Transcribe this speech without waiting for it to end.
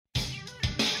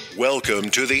Welcome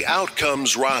to the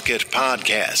Outcomes Rocket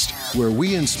podcast, where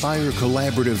we inspire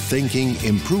collaborative thinking,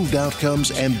 improved outcomes,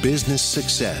 and business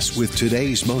success with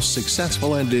today's most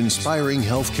successful and inspiring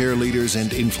healthcare leaders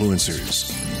and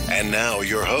influencers. And now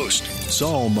your host,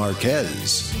 Saul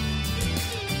Marquez.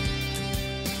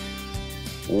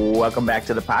 Welcome back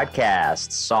to the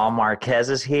podcast. Saul Marquez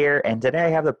is here, and today I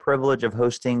have the privilege of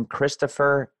hosting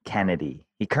Christopher Kennedy.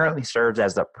 He currently serves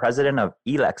as the president of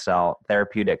Elixell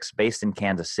Therapeutics based in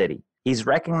Kansas City. He's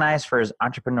recognized for his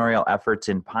entrepreneurial efforts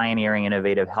in pioneering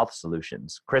innovative health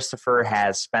solutions. Christopher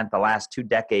has spent the last 2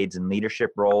 decades in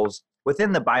leadership roles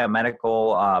within the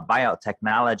biomedical,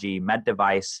 biotechnology, med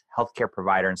device, healthcare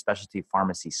provider, and specialty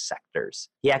pharmacy sectors.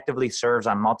 He actively serves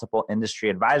on multiple industry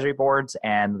advisory boards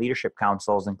and leadership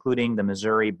councils, including the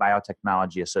Missouri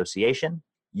Biotechnology Association,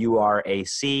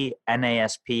 URAC,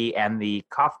 NASP, and the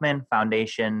Kauffman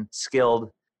Foundation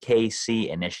Skilled KC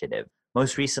Initiative.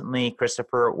 Most recently,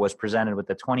 Christopher was presented with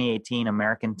the 2018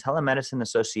 American Telemedicine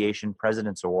Association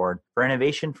President's Award for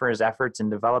innovation for his efforts in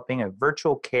developing a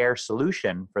virtual care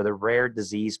solution for the rare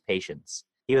disease patients.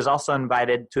 He was also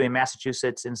invited to a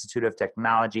Massachusetts Institute of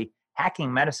Technology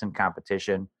hacking medicine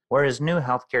competition, where his new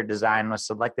healthcare design was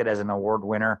selected as an award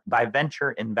winner by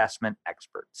venture investment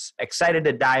experts. Excited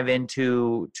to dive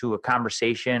into a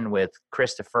conversation with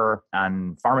Christopher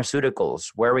on pharmaceuticals,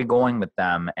 where are we going with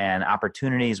them, and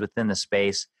opportunities within the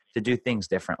space to do things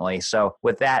differently. So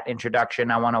with that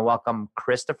introduction, I want to welcome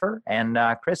Christopher. And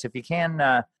Chris, if you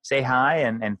can say hi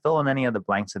and fill in any of the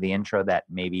blanks of the intro that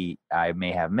maybe I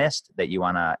may have missed that you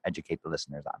want to educate the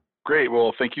listeners on. Great.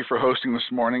 Well, thank you for hosting this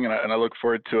morning, and I look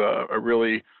forward to a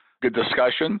really good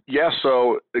discussion. Yeah,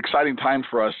 so exciting time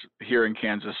for us here in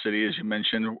Kansas City. As you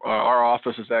mentioned, our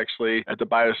office is actually at the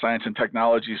Bioscience and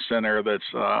Technology Center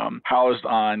that's housed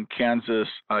on Kansas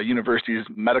University's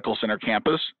Medical Center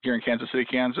campus here in Kansas City,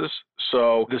 Kansas.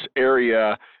 So this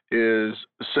area is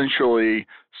essentially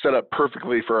set up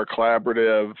perfectly for a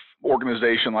collaborative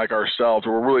organization like ourselves,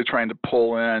 where we're really trying to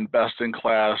pull in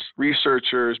best-in-class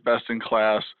researchers,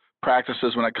 best-in-class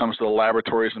practices when it comes to the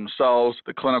laboratories themselves,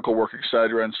 the clinical work, et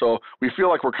cetera. And so we feel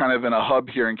like we're kind of in a hub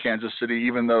here in Kansas City,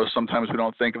 even though sometimes we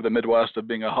don't think of the Midwest of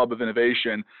being a hub of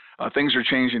innovation. Things are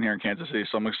changing here in Kansas City.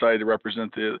 So I'm excited to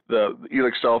represent the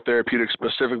Elixell Therapeutics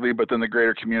specifically, but then the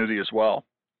greater community as well.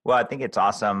 Well, I think it's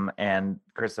awesome. And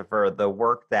Christopher, the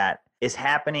work that is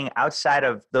happening outside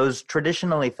of those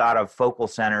traditionally thought of focal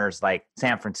centers like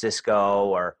San Francisco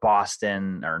or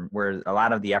Boston, or where a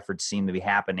lot of the efforts seem to be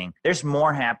happening. There's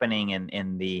more happening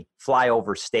in the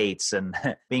flyover states, and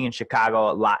being in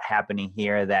Chicago, a lot happening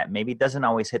here that maybe doesn't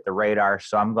always hit the radar.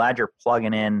 So I'm glad you're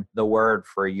plugging in the word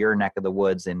for your neck of the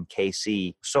woods in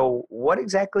KC. So what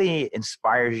exactly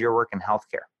inspires your work in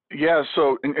healthcare? Yeah,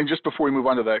 so, and just before we move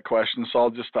on to that question, so I'll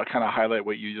just kind of highlight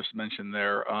what you just mentioned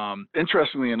there.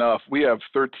 Interestingly enough, we have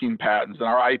 13 patents, and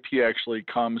our IP actually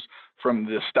comes from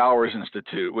the Stowers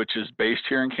Institute, which is based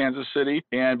here in Kansas City.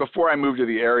 And before I moved to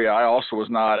the area, I also was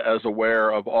not as aware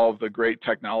of all of the great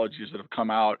technologies that have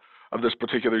come out of this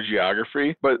particular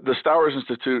geography. But the Stowers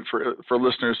Institute, for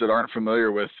listeners that aren't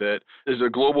familiar with it, is a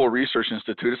global research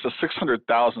institute. It's a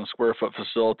 600,000 square foot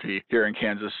facility here in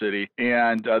Kansas City.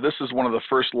 And this is one of the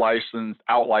first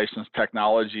out-licensed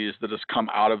technologies that has come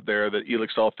out of there that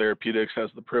Elixell Therapeutics has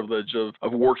the privilege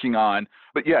of working on.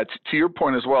 But yeah, to your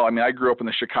point as well, I mean, I grew up in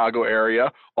the Chicago area,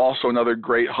 also another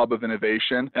great hub of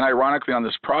innovation. And ironically, on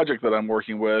this project that I'm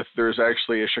working with, there's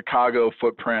actually a Chicago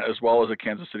footprint as well as a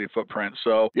Kansas City footprint.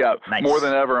 So yeah, nice. More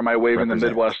than ever am I waving the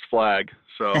Midwest flag.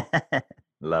 So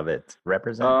love it.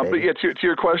 Represent. But yeah, to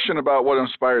your question about what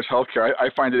inspires healthcare, I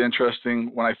find it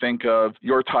interesting when I think of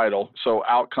your title, so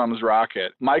Outcomes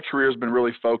Rocket. My career has been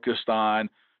really focused on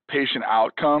patient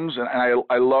outcomes, and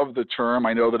I love the term.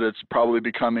 I know that it's probably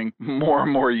becoming more and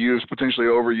more used, potentially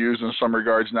overused in some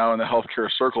regards now in the healthcare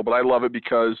circle, but I love it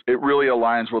because it really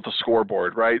aligns with a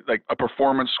scoreboard, right? Like a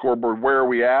performance scoreboard. Where are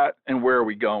we at and where are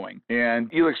we going? And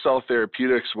Elixell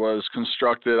Therapeutics was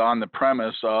constructed on the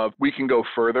premise of we can go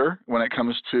further when it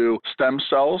comes to stem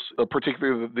cells,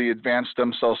 particularly the advanced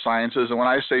stem cell sciences. And when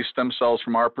I say stem cells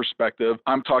from our perspective,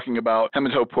 I'm talking about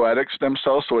hematopoietic stem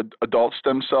cells, so adult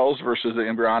stem cells versus the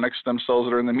embryonic stem cells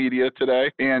that are in the media today.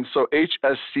 And so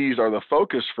HSCs are the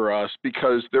focus for us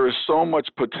because there is so much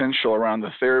potential around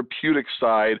the therapeutic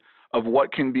side of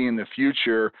what can be in the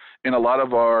future in a lot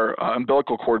of our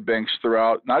umbilical cord banks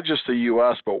throughout not just the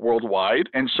U.S., but worldwide.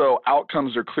 And so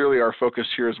outcomes are clearly our focus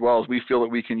here as well, as we feel that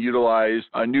we can utilize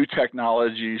new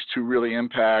technologies to really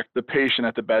impact the patient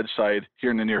at the bedside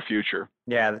here in the near future.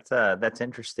 Yeah, that's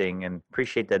interesting, and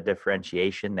appreciate the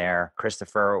differentiation there.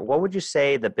 Christopher, what would you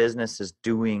say the business is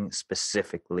doing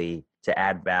specifically to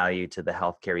add value to the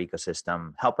healthcare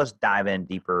ecosystem. Help us dive in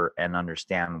deeper and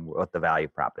understand what the value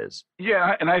prop is.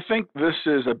 Yeah, and I think this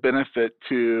is a benefit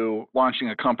to launching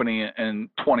a company in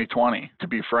 2020, to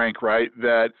be frank, right?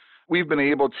 That we've been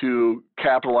able to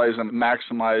capitalize and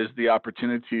maximize the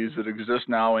opportunities that exist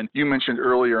now. And you mentioned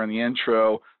earlier in the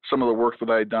intro some of the work that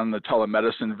I had done in the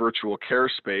telemedicine virtual care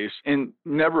space. And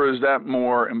never is that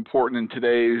more important in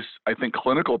today's, I think,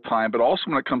 clinical time, but also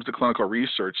when it comes to clinical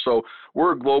research. So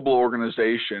we're a global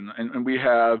organization, and we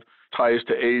have ties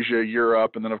to Asia,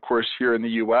 Europe, and then, of course, here in the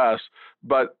U.S.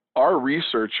 But our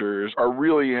researchers are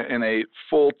really in a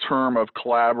full term of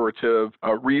collaborative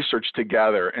research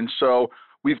together. And so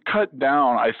we've cut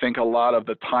down, I think, a lot of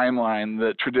the timeline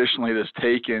that traditionally it has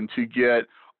taken to get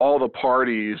all the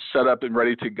parties set up and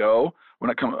ready to go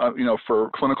when it comes, for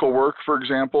clinical work, for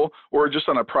example, or just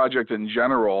on a project in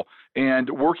general. And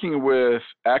working with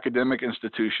academic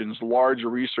institutions, large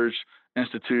research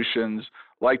institutions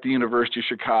like the University of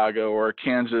Chicago or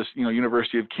Kansas,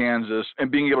 University of Kansas,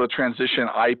 and being able to transition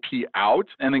IP out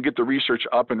and then get the research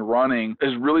up and running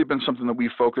has really been something that we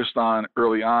focused on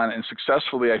early on. And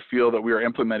successfully, I feel that we are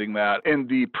implementing that. And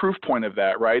the proof point of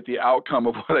that, right, the outcome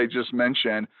of what I just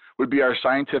mentioned would be our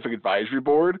scientific advisory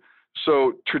board.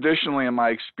 So traditionally, in my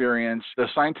experience, the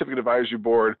scientific advisory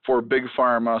board for big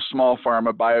pharma, small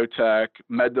pharma, biotech,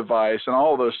 med device, and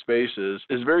all of those spaces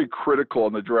is very critical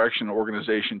in the direction an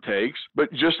organization takes.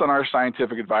 But just on our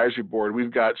scientific advisory board,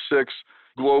 we've got 6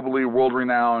 globally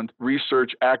world-renowned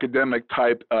research academic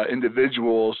type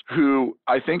individuals who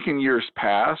I think in years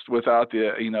past, without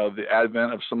the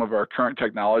advent of some of our current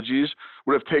technologies,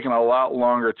 would have taken a lot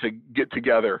longer to get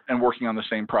together and working on the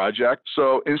same project.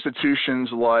 So institutions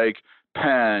like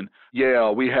Penn,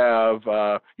 Yale, we have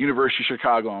University of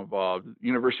Chicago involved,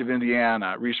 University of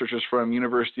Indiana, researchers from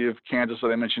University of Kansas that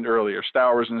I mentioned earlier,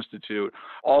 Stowers Institute,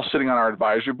 all sitting on our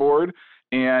advisory board.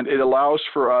 And it allows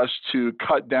for us to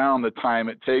cut down the time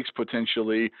it takes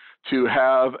potentially to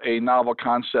have a novel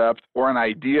concept or an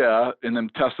idea and then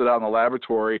test it out in the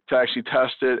laboratory, to actually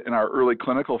test it in our early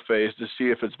clinical phase to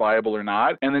see if it's viable or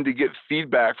not, and then to get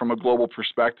feedback from a global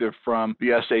perspective from the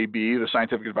SAB, the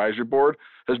Scientific Advisory Board,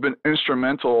 has been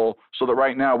instrumental so that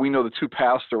right now we know the 2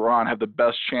 paths they're on have the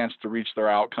best chance to reach their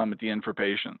outcome at the end for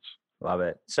patients. Love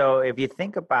it. So if you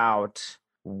think about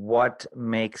what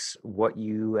makes what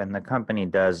you and the company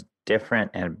does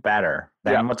different and better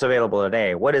than what's available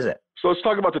today, what is it? So let's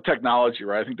talk about the technology,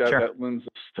 right? I think that lends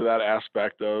us to that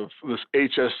aspect of this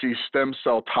HSC stem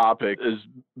cell topic is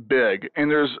big.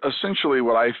 And there's essentially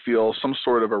what I feel some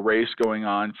sort of a race going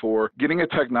on for getting a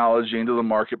technology into the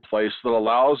marketplace that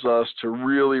allows us to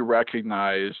really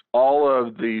recognize all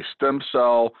of the stem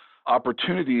cell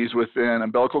opportunities within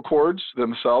umbilical cords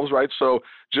themselves, right? So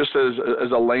just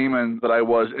as a layman that I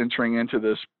was entering into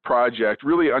this project,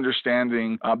 really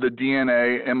understanding the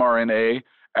DNA, mRNA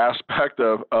aspect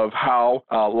of how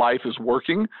life is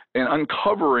working and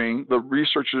uncovering the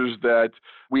researchers that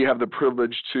we have the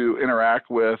privilege to interact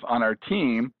with on our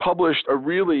team, published a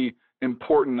really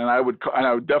important, and I would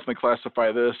definitely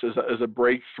classify this as a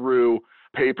breakthrough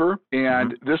paper,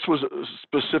 and this was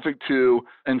specific to,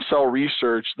 in cell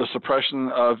research, the suppression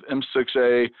of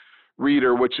M6A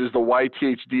reader, which is the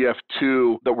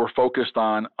YTHDF2 that we're focused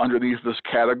on underneath this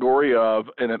category of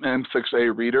an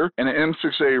M6A reader. And an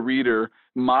M6A reader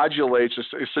modulates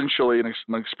essentially an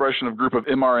expression of group of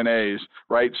mRNAs,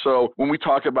 right? So when we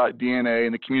talk about DNA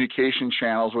and the communication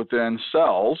channels within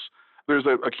cells, there's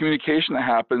a communication that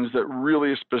happens that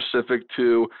really is specific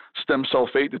to stem cell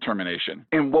fate determination.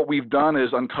 And what we've done is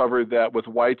uncovered that with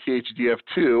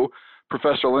YTHDF2,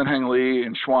 Professor Linheng Li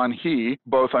and Xuan He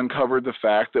both uncovered the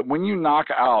fact that when you knock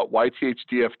out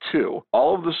YTHDF2,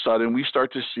 all of a sudden we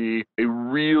start to see a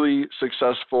really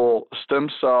successful stem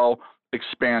cell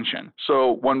expansion.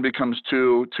 So 1 becomes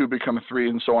 2, 2 become 3,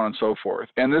 and so on and so forth.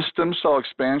 And this stem cell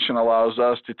expansion allows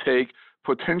us to take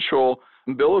potential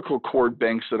umbilical cord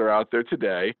banks that are out there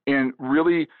today and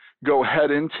really go head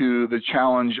into the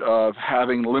challenge of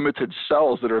having limited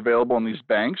cells that are available in these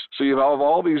banks. So you have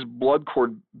all these blood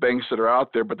cord banks that are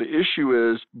out there, but the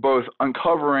issue is both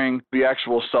uncovering the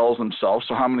actual cells themselves,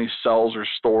 so how many cells are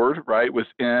stored, right,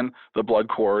 within the blood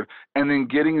cord, and then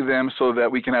getting them so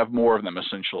that we can have more of them,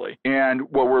 essentially. And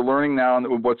what we're learning now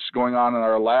and what's going on in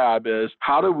our lab is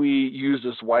how do we use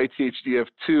this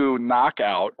YTHDF2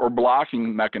 knockout or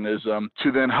blocking mechanism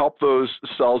to then help those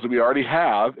cells that we already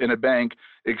have in a bank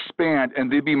expand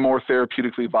and they be more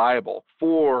therapeutically viable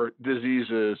for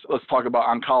diseases. Let's talk about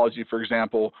oncology, for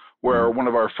example, where one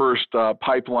of our first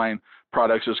pipeline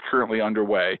products is currently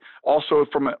underway. Also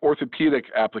from an orthopedic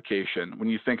application, when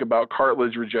you think about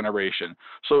cartilage regeneration.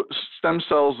 So stem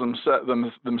cells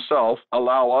themselves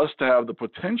allow us to have the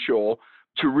potential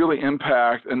to really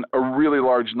impact a really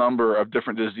large number of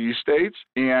different disease states.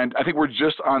 And I think we're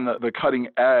just on the cutting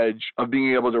edge of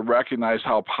being able to recognize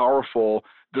how powerful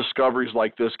discoveries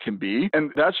like this can be.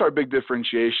 And that's our big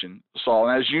differentiation, Saul.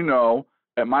 And as you know,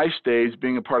 at my stage,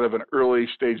 being a part of an early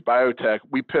stage biotech,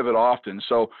 we pivot often.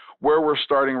 So where we're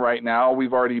starting right now,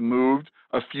 we've already moved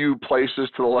a few places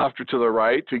to the left or to the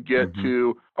right to get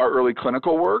to our early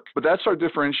clinical work. But that's our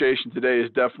differentiation today, is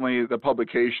definitely the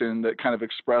publication that kind of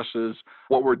expresses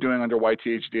what we're doing under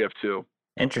YTHDF2.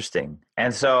 Interesting.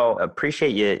 And so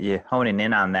appreciate you honing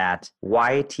in on that.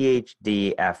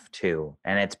 YTHDF2.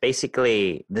 And it's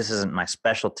basically, this isn't my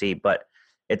specialty, but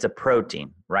it's a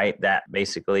protein, right? That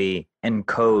basically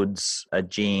encodes a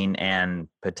gene and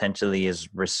potentially is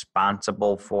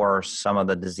responsible for some of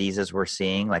the diseases we're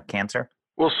seeing, like cancer.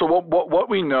 Well, so what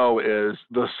we know is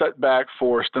the setback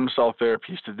for stem cell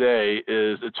therapies today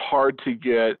is it's hard to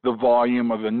get the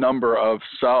volume of the number of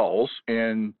cells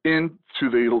into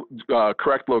the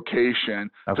correct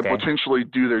location to potentially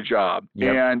do their job.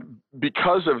 Yep. And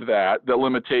because of that, the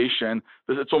limitation,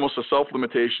 it's almost a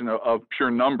self-limitation of pure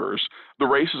numbers. The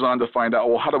race is on to find out,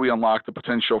 well, how do we unlock the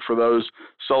potential for those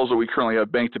cells that we currently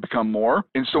have banked to become more?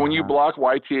 And so when you block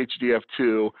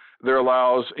YTHDF2, there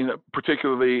allows,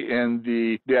 particularly in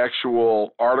the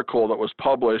actual article that was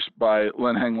published by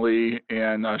Linheng Li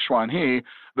and Xuan He,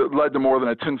 that led to more than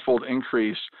a tenfold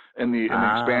increase in the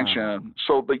expansion.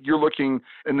 So like you're looking,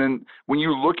 and then when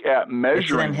you look at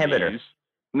measuring it's an inhibitor.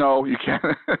 No, you can't.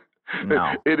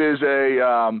 No. It is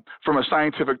from a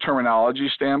scientific terminology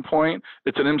standpoint,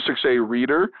 it's an M6A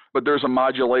reader, but there's a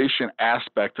modulation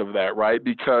aspect of that, right?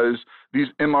 Because these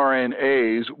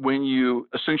mRNAs, when you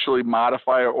essentially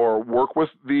modify or work with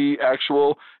the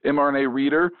actual mRNA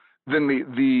reader, then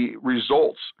the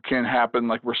results can happen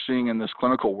like we're seeing in this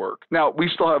clinical work. Now, we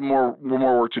still have more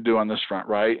work to do on this front,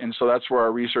 right? And so that's where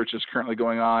our research is currently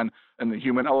going on in the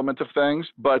human element of things.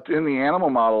 But in the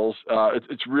animal models,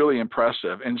 it's really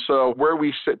impressive. And so where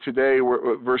we sit today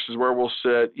versus where we'll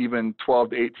sit even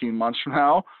 12 to 18 months from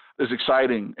now is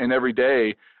exciting. And every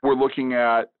day we're looking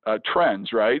at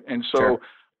trends, right? And so sure.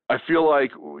 I feel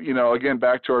like, again,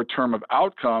 back to our term of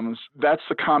outcomes, that's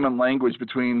the common language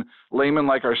between laymen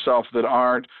like ourselves that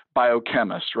aren't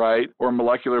biochemists, right, or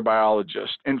molecular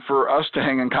biologists. And for us to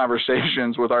hang in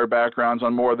conversations with our backgrounds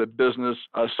on more of the business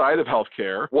side of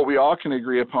healthcare, what we all can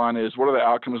agree upon is what are the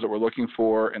outcomes that we're looking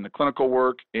for in the clinical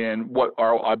work and what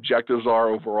our objectives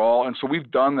are overall. And so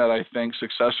we've done that, I think,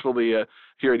 successfully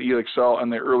here at ELEXCEL in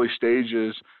the early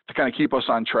stages to kind of keep us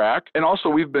on track. And also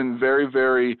we've been very,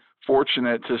 very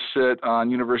fortunate to sit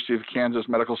on University of Kansas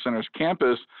Medical Center's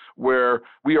campus where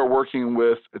we are working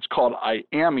with, it's called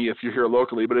IAMI if you're here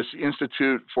locally, but it's the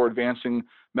Institute for Advancing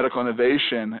Medical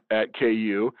Innovation at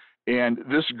KU. And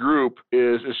this group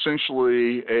is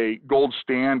essentially a gold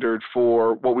standard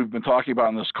for what we've been talking about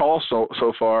in this call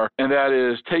so far, and that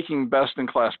is taking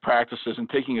best-in-class practices and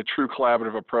taking a true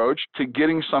collaborative approach to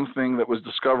getting something that was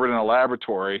discovered in a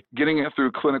laboratory, getting it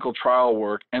through clinical trial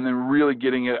work, and then really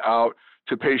getting it out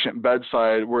to patient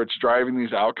bedside where it's driving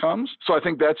these outcomes. So I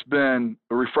think that's been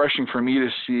refreshing for me to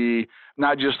see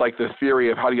not just like the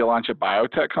theory of how do you launch a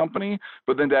biotech company,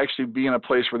 but then to actually be in a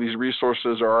place where these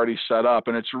resources are already set up,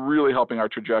 and it's really helping our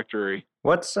trajectory.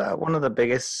 What's one of the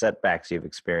biggest setbacks you've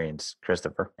experienced,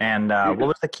 Christopher? And what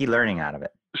was the key learning out of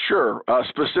it? Sure.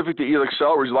 Specific to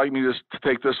ELEXCEL, would you like me to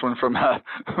take this one from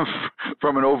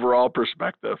from an overall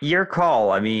perspective? Your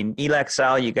call. I mean,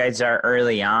 ELEXCEL, you guys are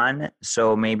early on,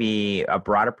 so maybe a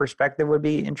broader perspective would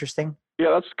be interesting. Yeah,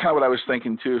 that's kind of what I was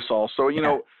thinking too, Saul. So,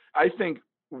 I think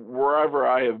wherever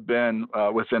I have been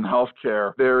within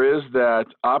healthcare, there is that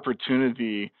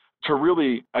opportunity to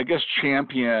really, I guess,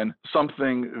 champion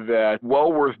something that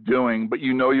well worth doing, but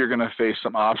you're going to face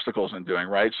some obstacles in doing,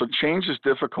 right? So change is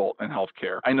difficult in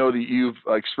healthcare. I know that you've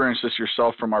experienced this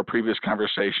yourself from our previous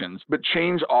conversations, but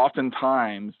change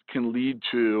oftentimes can lead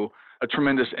to a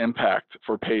tremendous impact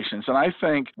for patients. And I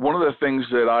think one of the things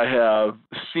that I have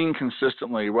seen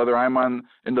consistently, whether I'm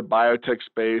in the biotech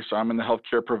space or I'm in the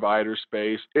healthcare provider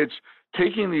space, it's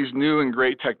taking these new and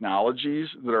great technologies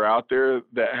that are out there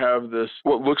that have this,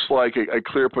 what looks like a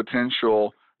clear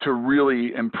potential to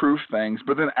really improve things,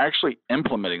 but then actually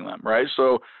implementing them, right?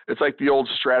 So it's like the old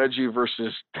strategy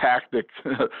versus tactic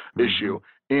issue.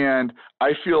 And I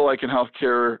feel like in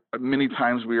healthcare, many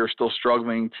times we are still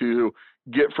struggling to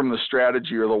get from the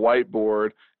strategy or the whiteboard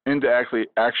into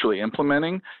actually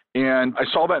implementing. And I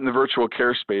saw that in the virtual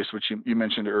care space, which you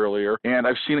mentioned earlier, and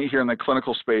I've seen it here in the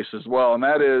clinical space as well. And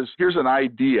that is, here's an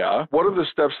idea. What are the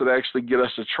steps that actually get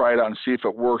us to try it out and see if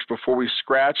it works before we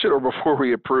scratch it or before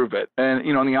we approve it? And,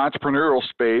 in the entrepreneurial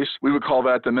space, we would call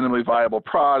that the minimally viable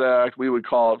product. We would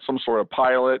call it some sort of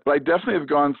pilot. But I definitely have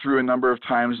gone through a number of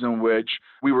times in which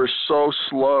we were so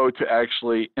slow to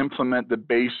actually implement the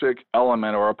basic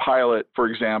element or a pilot, for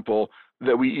example,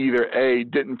 that we either A,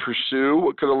 didn't pursue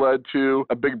what could have led to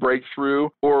a big breakthrough,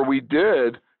 or we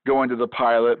did go into the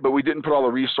pilot, but we didn't put all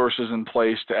the resources in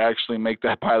place to actually make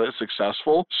that pilot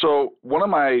successful. So one of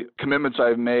my commitments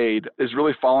I've made is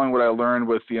really following what I learned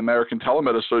with the American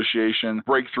Telemed Association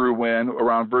breakthrough win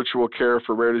around virtual care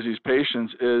for rare disease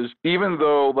patients is, even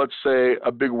though, let's say,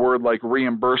 a big word like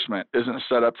reimbursement isn't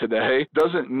set up today,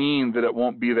 doesn't mean that it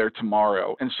won't be there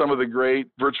tomorrow. And some of the great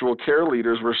virtual care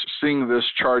leaders, we're seeing this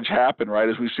charge happen, right,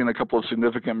 as we've seen a couple of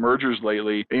significant mergers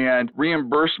lately. And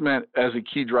reimbursement as a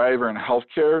key driver in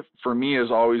healthcare, for me,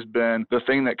 has always been the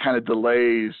thing that kind of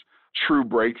delays true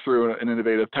breakthrough in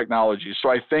innovative technology. So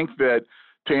I think that,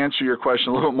 to answer your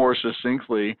question a little more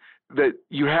succinctly, that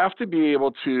you have to be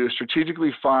able to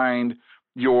strategically find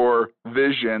your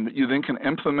vision that you then can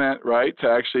implement, right, to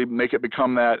actually make it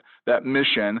become that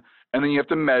mission. And then you have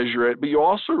to measure it, but you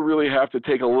also really have to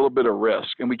take a little bit of risk.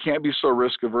 And we can't be so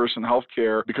risk averse in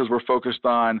healthcare because we're focused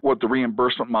on what the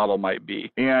reimbursement model might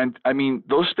be. And I mean,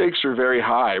 those stakes are very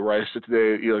high where I sit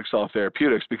today at Elixell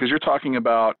Therapeutics, because you're talking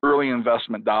about early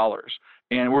investment dollars.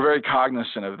 And we're very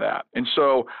cognizant of that. And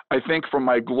so I think from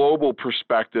my global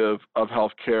perspective of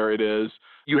healthcare, it is,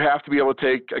 you have to be able to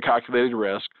take a calculated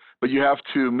risk, but you have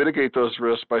to mitigate those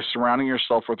risks by surrounding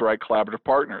yourself with the right collaborative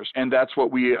partners. And that's what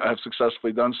we have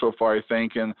successfully done so far, I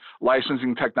think, in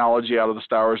licensing technology out of the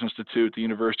Stowers Institute, the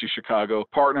University of Chicago,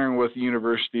 partnering with the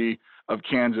University of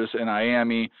Kansas and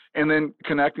IAMI, and then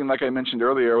connecting, like I mentioned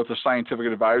earlier, with the Scientific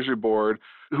Advisory Board,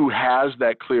 who has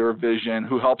that clear vision,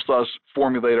 who helps us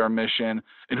formulate our mission,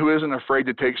 and who isn't afraid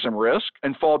to take some risk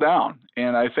and fall down.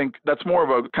 And I think that's more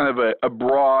of a kind of a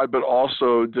broad but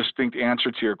also distinct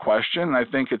answer to your question. And I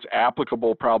think it's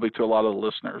applicable probably to a lot of the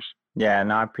listeners. Yeah,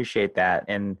 no, I appreciate that.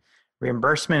 And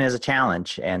reimbursement is a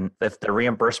challenge. And if the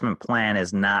reimbursement plan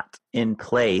is not in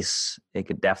place, it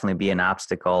could definitely be an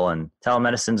obstacle. And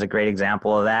telemedicine is a great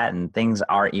example of that. And things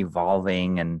are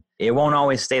evolving and it won't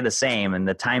always stay the same. And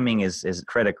the timing is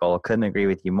critical. Couldn't agree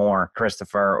with you more,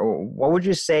 Christopher. What would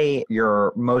you say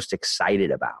you're most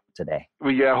excited about today?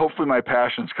 Well, yeah, hopefully my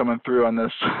passion's coming through on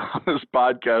this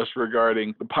podcast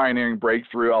regarding the pioneering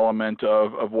breakthrough element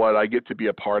of what I get to be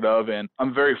a part of. And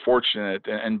I'm very fortunate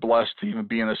and blessed to even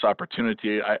be in this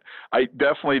opportunity. I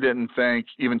definitely didn't think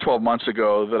even 12 months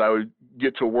ago that I would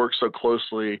get to work so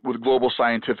closely with global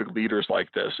scientific leaders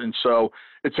like this. And so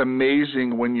it's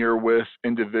amazing when you're with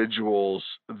individuals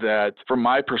that, from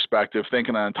my perspective, think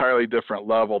on an entirely different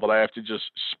level that I have to just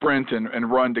sprint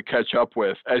and run to catch up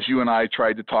with, as you and I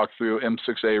tried to talk through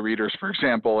M6A readers, for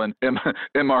example, and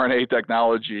mRNA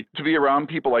technology. To be around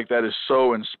people like that is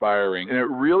so inspiring. And it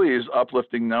really is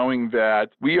uplifting knowing that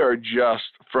we are just,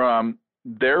 from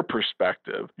their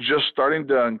perspective, just starting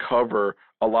to uncover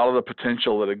a lot of the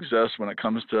potential that exists when it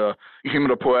comes to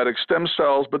hematopoietic stem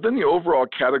cells, but then the overall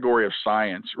category of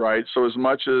science, right? So as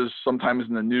much as sometimes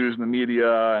in the news and the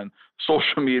media and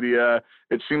social media,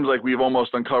 it seems like we've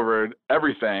almost uncovered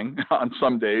everything on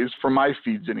some days, for my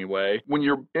feeds anyway. When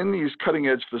you're in these cutting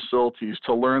edge facilities,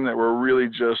 to learn that we're really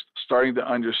just starting to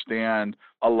understand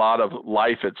a lot of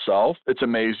life itself, it's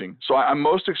amazing. So I'm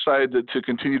most excited to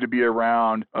continue to be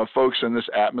around folks in this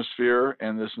atmosphere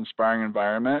and this inspiring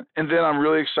environment. And then I'm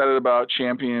really excited about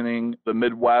championing the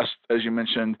Midwest, as you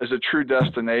mentioned, as a true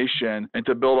destination, and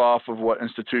to build off of what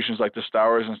institutions like the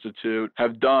Stowers Institute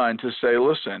have done to say,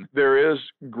 listen, there is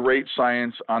great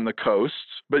science on the coasts,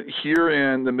 but here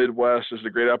in the Midwest is a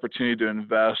great opportunity to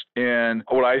invest in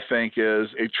what I think is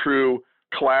a true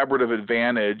collaborative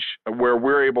advantage where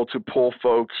we're able to pull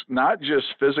folks not just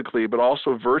physically but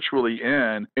also virtually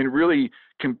in and really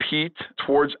compete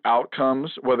towards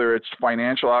outcomes, whether it's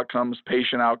financial outcomes,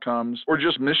 patient outcomes, or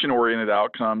just mission-oriented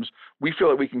outcomes. We feel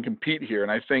that we can compete here,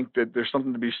 and I think that there's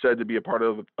something to be said to be a part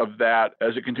of that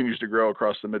as it continues to grow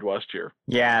across the Midwest here.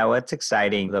 Yeah, well, it's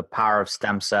exciting. The power of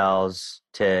stem cells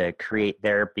to create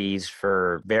therapies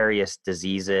for various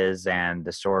diseases and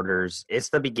disorders. It's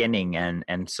the beginning,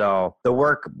 and so the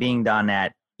work being done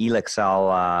at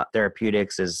Elixell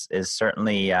Therapeutics is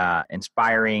certainly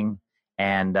inspiring.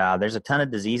 And there's a ton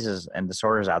of diseases and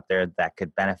disorders out there that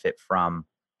could benefit from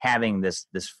having this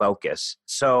focus.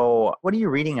 So what are you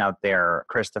reading out there,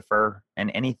 Christopher?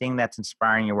 And anything that's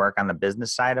inspiring your work on the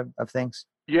business side of things?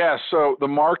 Yeah, so the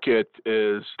market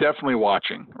is definitely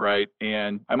watching, right?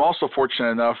 And I'm also fortunate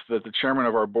enough that the chairman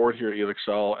of our board here at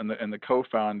Elixel and the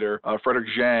co-founder, Frederick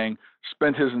Zhang,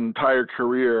 spent his entire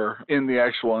career in the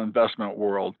actual investment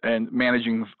world and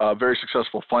managing a very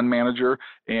successful fund manager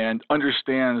and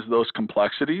understands those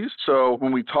complexities. So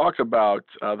when we talk about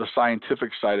the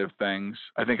scientific side of things,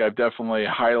 I think I've definitely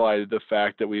highlighted the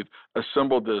fact that we've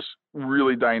assembled this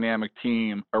really dynamic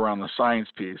team around the science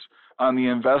piece. On the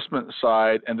investment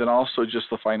side, and then also just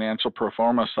the financial pro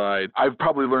forma side, I've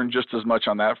probably learned just as much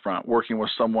on that front, working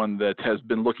with someone that has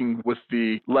been looking with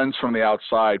the lens from the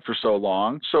outside for so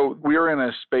long. So we are in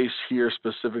a space here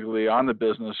specifically on the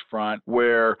business front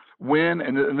where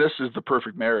and this is the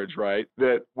perfect marriage, right?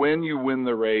 That when you win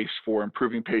the race for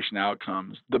improving patient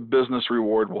outcomes, the business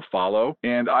reward will follow.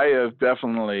 And I have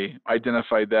definitely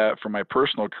identified that for my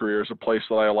personal career as a place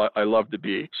that I love to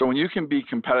be. So when you can be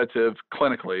competitive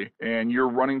clinically and you're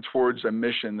running towards a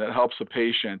mission that helps the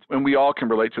patient, and we all can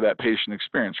relate to that patient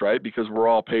experience, right? Because we're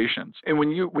all patients. And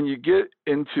when you get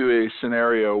into a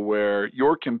scenario where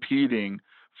you're competing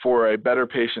for a better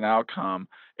patient outcome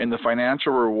and the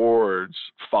financial rewards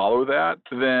follow that,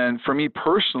 then for me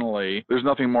personally, there's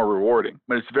nothing more rewarding.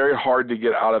 But it's very hard to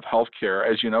get out of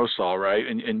healthcare, as you know, Saul, right?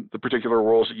 And the particular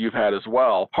roles that you've had as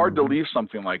well. Hard to leave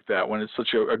something like that when it's such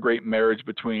a great marriage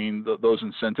between those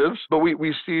incentives. But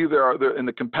we see there in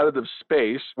the competitive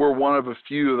space, we're one of a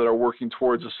few that are working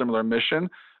towards a similar mission.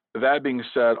 That being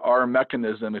said, our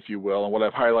mechanism, if you will, and what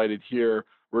I've highlighted here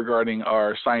regarding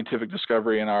our scientific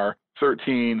discovery and our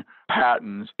 13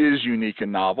 patents is unique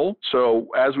and novel. So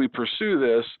as we pursue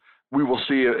this, we will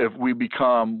see if we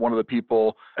become one of the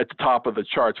people at the top of the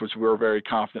charts, which we're very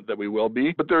confident that we will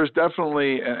be. But there's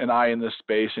definitely an eye in this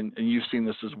space, and you've seen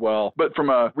this as well. But from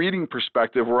a reading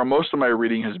perspective, where most of my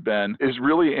reading has been, is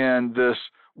really in this,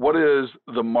 what does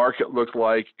the market look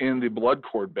like in the blood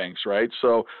cord banks, right?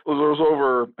 So there's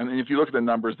over, and if you look at the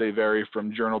numbers, they vary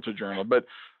from journal to journal, but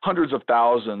hundreds of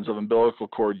thousands of umbilical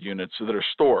cord units that are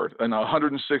stored in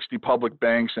 160 public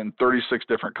banks in 36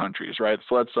 different countries, right?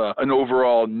 So that's an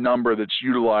overall number that's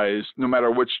utilized no matter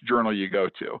which journal you go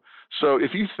to. So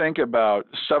if you think about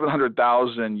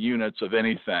 700,000 units of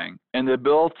anything and the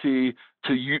ability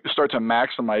to start to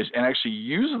maximize and actually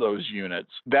use those units,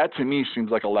 that to me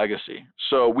seems like a legacy.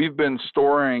 So we've been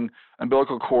storing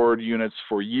umbilical cord units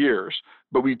for years,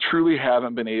 but we truly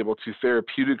haven't been able to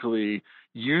therapeutically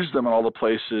use them in all the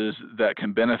places that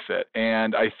can benefit.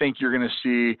 And I think you're going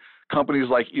to see companies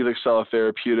like Elixel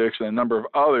Therapeutics and a number of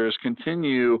others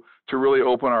continue to really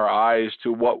open our eyes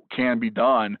to what can be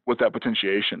done with that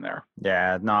potentiation there.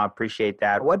 Yeah, no, I appreciate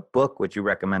that. What book would you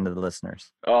recommend to the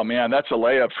listeners? Oh man, that's a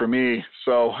layup for me.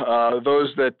 So those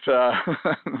that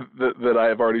that I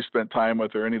have already spent time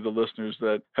with, or any of the listeners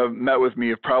that have met with me,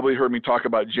 have probably heard me talk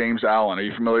about James Allen. Are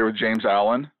you familiar with James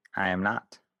Allen? I am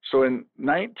not. So in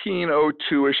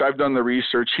 1902-ish, I've done the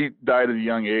research. He died at a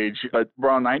young age, but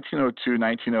around 1902,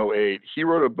 1908, he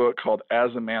wrote a book called As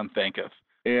a Man Thinketh.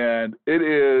 And it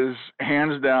is,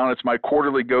 hands down, it's my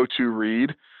quarterly go-to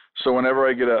read. So whenever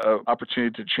I get an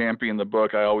opportunity to champion the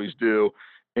book, I always do.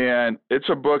 And it's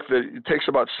a book that it takes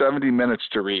about 70 minutes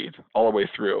to read all the way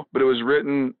through. But it was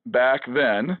written back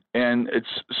then, and it's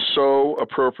so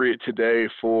appropriate today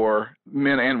for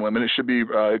men and women. It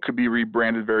could be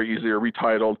rebranded very easily or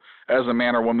retitled As a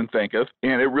Man or Woman Thinketh.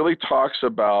 And it really talks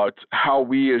about how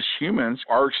we as humans,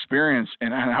 our experience,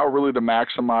 and how really to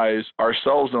maximize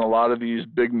ourselves in a lot of these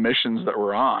big missions that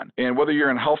we're on. And whether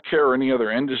you're in healthcare or any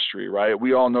other industry, right,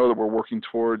 we all know that we're working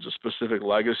towards a specific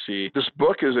legacy. This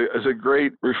book is a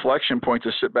great reflection point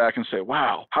to sit back and say,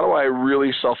 wow, how do I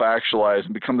really self-actualize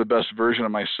and become the best version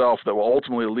of myself that will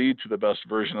ultimately lead to the best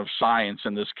version of science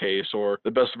in this case, or the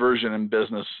best version in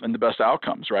business and the best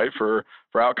outcomes, right, for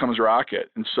Outcomes Rocket.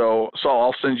 And so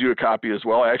I'll send you a copy as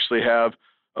well. I actually have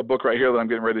a book right here that I'm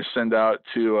getting ready to send out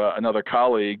to another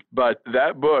colleague, but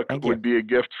that book would be a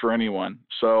gift for anyone.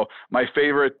 So my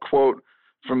favorite quote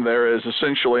from there is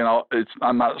essentially, and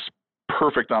I'm not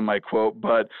perfect on my quote,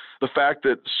 but the fact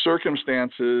that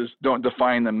circumstances don't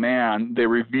define the man, they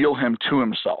reveal him to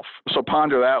himself. So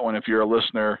ponder that one if you're a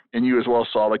listener, and you as well,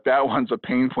 Saul. Like, that one's a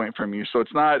pain point for me. So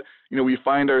it's not, we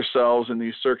find ourselves in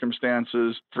these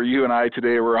circumstances. For you and I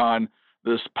today, we're on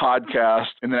this podcast,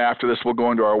 and then after this we'll go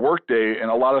into our work day,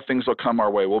 and a lot of things will come our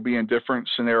way. We'll be in different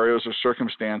scenarios or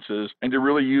circumstances, and to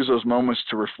really use those moments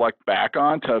to reflect back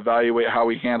on, to evaluate how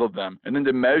we handled them, and then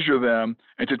to measure them,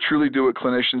 and to truly do what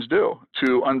clinicians do,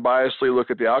 to unbiasedly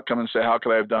look at the outcome and say, how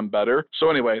could I have done better?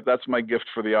 So anyway, that's my gift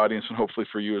for the audience, and hopefully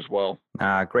for you as well.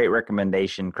 Great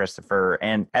recommendation, Christopher.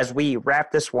 And as we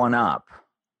wrap this one up,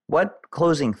 what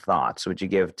closing thoughts would you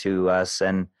give to us?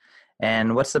 And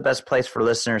And what's the best place for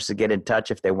listeners to get in touch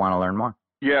if they want to learn more?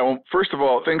 Yeah, well, first of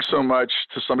all, thanks so much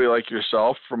to somebody like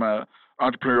yourself from a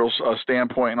entrepreneurial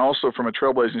standpoint and also from a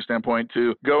trailblazing standpoint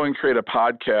to go and create a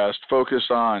podcast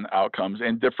focused on outcomes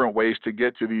and different ways to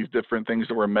get to these different things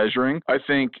that we're measuring. I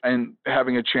think, and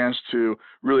having a chance to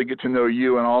really get to know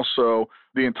you and also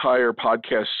the entire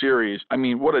podcast series, I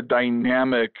mean, what a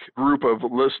dynamic group of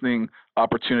listening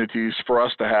opportunities for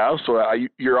us to have. So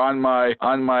you're on my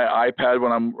iPad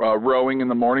when I'm rowing in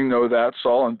the morning. Know that,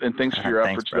 Saul, and thanks for your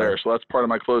efforts there. So that's part of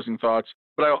my closing thoughts.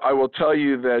 But I will tell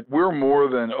you that we're more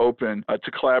than open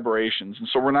to collaborations. And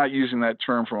so we're not using that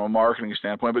term from a marketing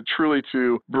standpoint, but truly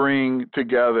to bring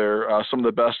together some of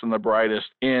the best and the brightest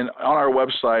on our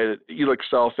website at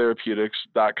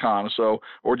elixcelltherapeutics.com.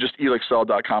 Or just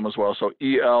elixcell.com as well. So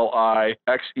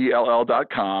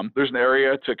ELIXELL.com. There's an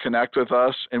area to connect with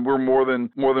us, and we're more than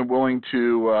willing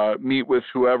to meet with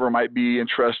whoever might be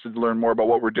interested to learn more about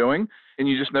what we're doing. And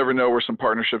you just never know where some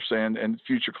partnerships and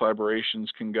future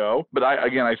collaborations can go. But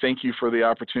I thank you for the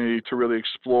opportunity to really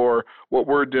explore what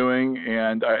we're doing,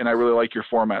 and I really like your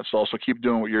format, Saul. So keep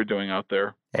doing what you're doing out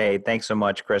there. Hey, thanks so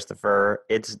much, Christopher.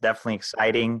 It's definitely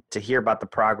exciting to hear about the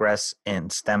progress in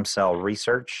stem cell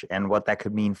research and what that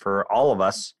could mean for all of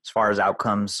us as far as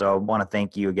outcomes. So I want to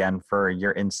thank you again for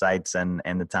your insights and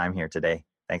the time here today.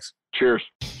 Thanks. Cheers.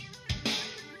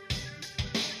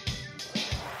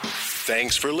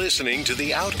 Thanks for listening to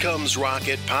the Outcomes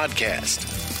Rocket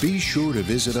podcast. Be sure to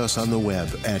visit us on the web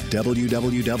at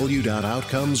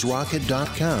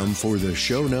www.outcomesrocket.com for the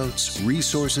show notes,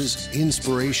 resources,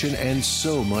 inspiration, and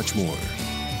so much more.